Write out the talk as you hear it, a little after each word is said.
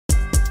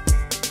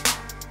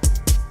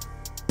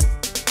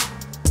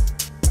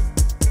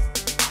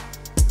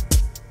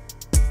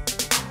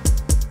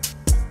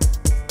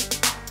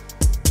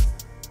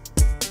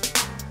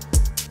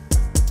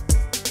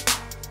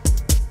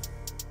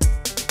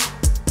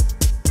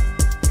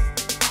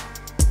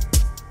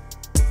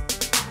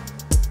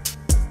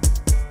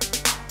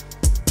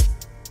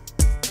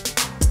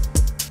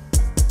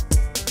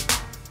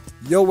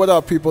Yo, what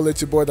up people, it's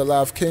your boy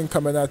ThaLiveKing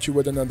coming at you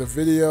with another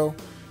video.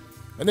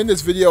 And in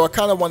this video I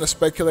kind of want to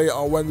speculate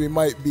on when we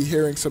might be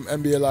hearing some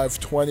NBA Live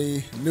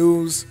 20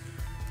 news.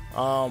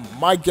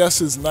 My guess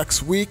is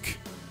next week.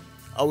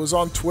 I was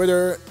on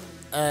Twitter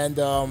and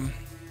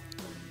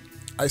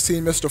I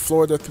seen Mr.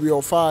 Florida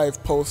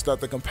 305 post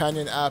that the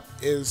companion app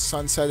is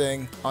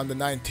sunsetting on the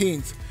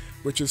 19th,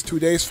 which is 2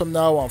 days from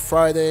now on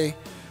Friday,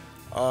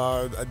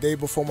 a day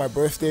before my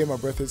birthday. My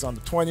birthday is on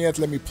the 20th.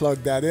 Let me plug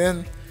that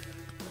in.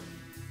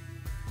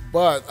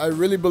 But I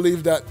really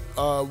believe that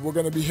we're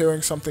going to be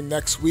hearing something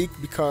next week,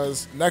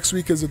 because next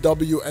week is the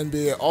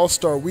WNBA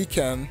All-Star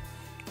Weekend.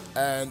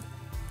 And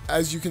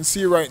as you can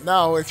see right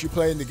now, if you're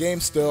playing the game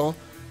still,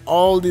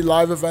 all the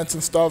live events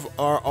and stuff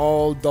are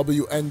all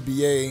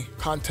WNBA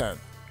content,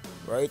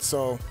 right?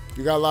 So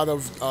you got a lot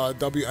of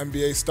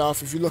WNBA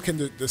stuff. If you look in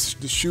the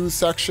shoes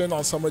section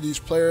on some of these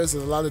players,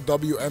 there's a lot of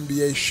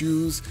WNBA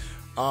shoes.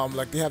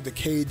 Like they have the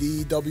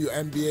KD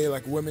WNBA,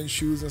 like women's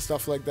shoes and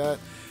stuff like that.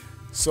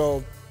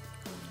 So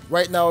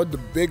right now, the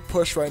big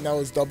push right now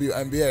is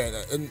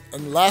WNBA.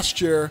 And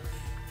last year,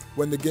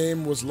 when the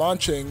game was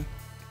launching,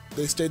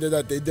 they stated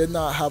that they did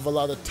not have a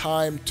lot of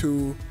time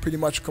to pretty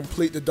much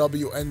complete the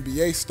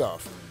WNBA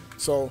stuff.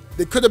 So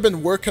they could have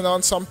been working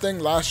on something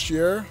last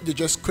year. They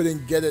just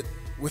couldn't get it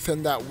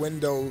within that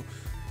window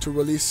to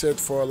release it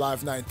for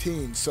Live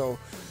 19. So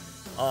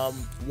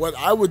what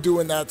I would do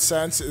in that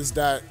sense is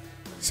that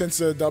since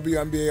the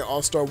WNBA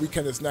All-Star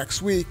Weekend is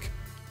next week,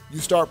 you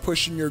start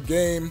pushing your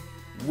game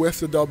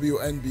with the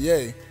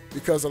WNBA,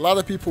 because a lot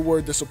of people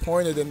were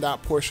disappointed in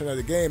that portion of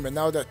the game, and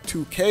now that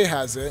 2K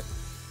has it,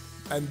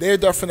 and they're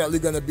definitely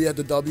going to be at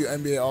the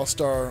WNBA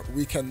All-Star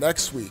Weekend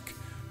next week.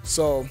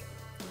 So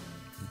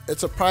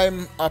it's a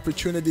prime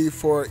opportunity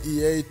for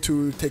EA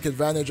to take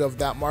advantage of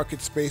that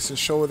market space and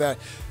show that,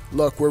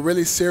 look, we're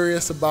really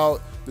serious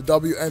about the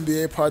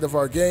WNBA part of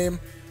our game.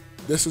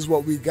 This is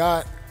what we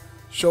got.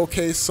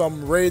 Showcase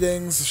some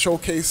ratings,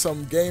 showcase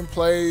some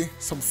gameplay,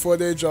 some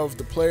footage of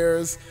the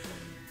players,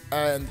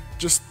 and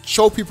just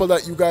show people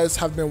that you guys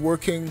have been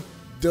working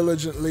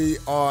diligently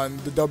on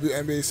the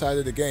WNBA side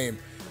of the game.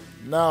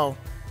 Now,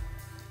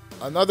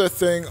 another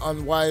thing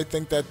on why I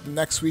think that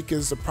next week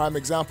is a prime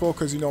example,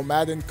 because, you know,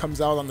 Madden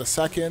comes out on the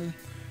 2nd.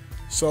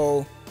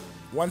 So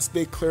once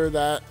they clear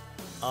that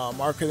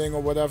marketing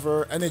or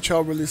whatever,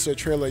 NHL released a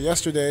trailer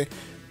yesterday.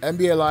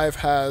 NBA Live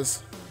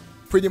has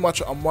pretty much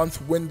a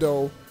month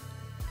window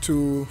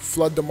to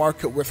flood the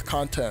market with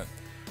content.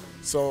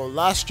 So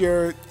last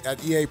year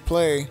at EA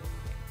Play,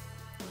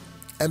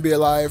 NBA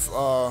Live,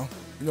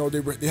 you know,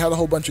 they had a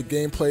whole bunch of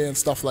gameplay and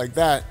stuff like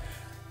that,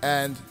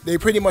 and they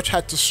pretty much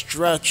had to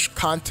stretch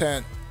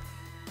content,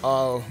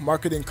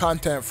 marketing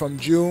content from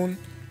June,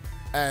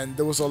 and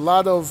there was a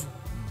lot of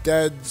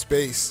dead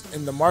space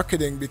in the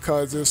marketing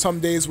because there's some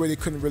days where they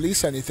couldn't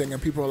release anything,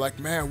 and people were like,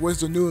 man,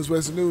 where's the news,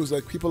 where's the news?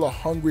 Like, people are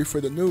hungry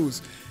for the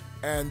news,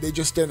 and they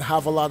just didn't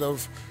have a lot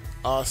of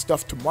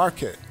stuff to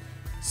market.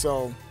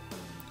 So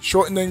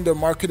shortening the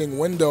marketing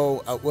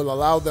window will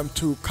allow them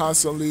to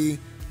constantly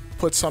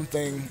put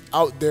something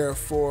out there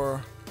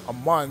for a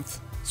month.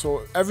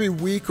 So every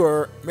week,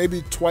 or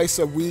maybe twice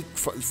a week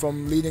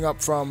from leading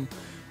up from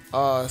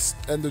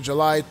end of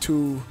July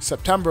to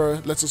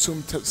September, let's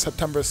assume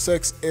September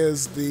 6th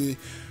is the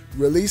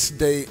release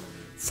date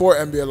for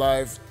NBA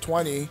Live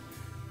 20,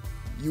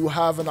 you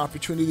have an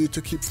opportunity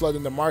to keep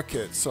flooding the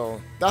market.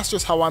 So that's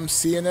just how I'm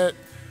seeing it.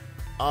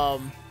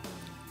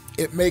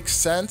 It makes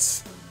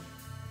sense.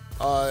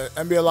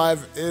 NBA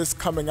Live is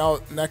coming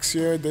out this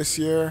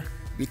year,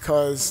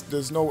 because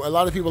there's a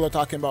lot of people are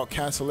talking about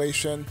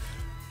cancellation,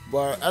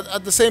 but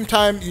at the same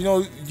time, you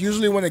know,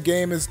 usually when a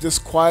game is this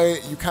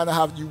quiet, you kind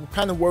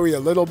of worry a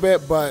little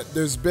bit. But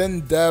there's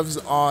been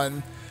devs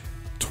on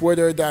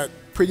Twitter that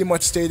pretty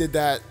much stated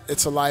that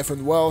it's alive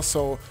and well.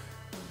 So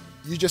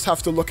you just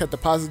have to look at the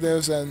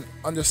positives and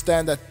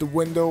understand that the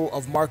window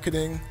of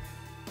marketing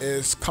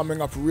is coming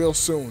up real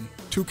soon.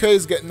 2K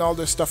is getting all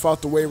their stuff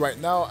out the way right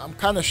now. I'm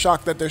kind of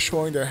shocked that they're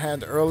showing their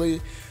hand early,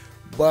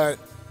 but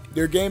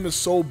their game is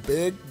so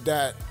big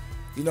that,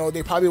 you know,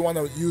 they probably want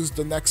to use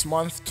the next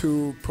month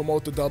to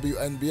promote the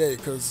WNBA,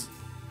 because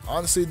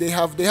honestly they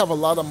have a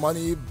lot of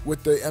money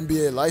with the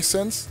NBA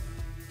license.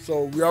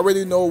 So we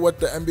already know what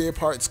the NBA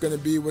part's going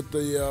to be with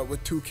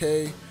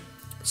 2K.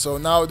 So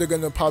now they're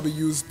going to probably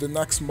use the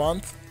next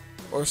month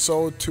or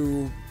so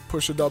to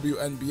push the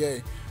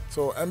WNBA.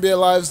 So NBA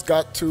Live's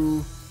got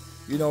to,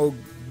 you know,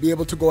 be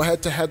able to go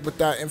head to head with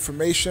that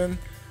information,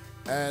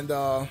 and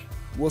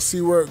we'll see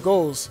where it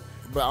goes.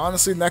 But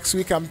honestly, next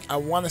week I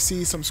want to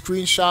see some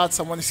screenshots.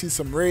 I want to see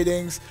some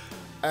ratings,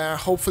 and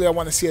hopefully I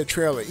want to see a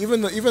trailer.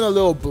 Even a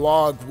little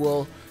blog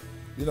will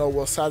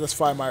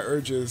satisfy my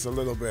urges a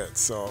little bit.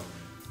 So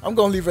I'm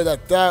gonna leave it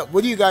at that.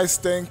 What do you guys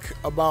think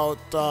about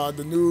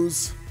the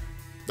news,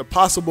 the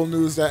possible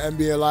news that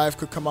NBA Live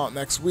could come out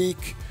next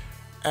week?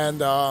 And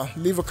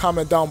leave a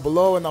comment down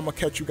below, and I'm gonna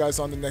catch you guys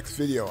on the next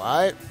video. All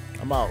right,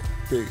 I'm out.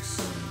 Peace.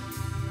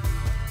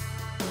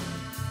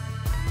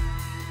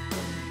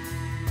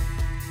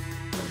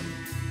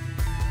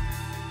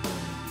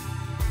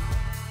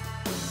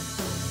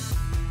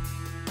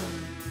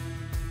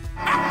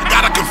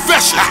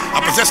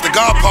 possess the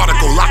God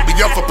particle, lock me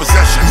up for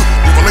possession.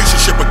 Your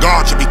relationship with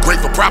God should be great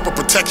for proper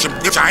protection.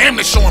 If I am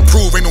to show and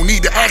prove, ain't no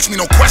need to ask me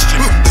no question.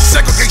 The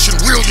segregation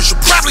real, you should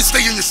probably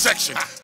stay in your section.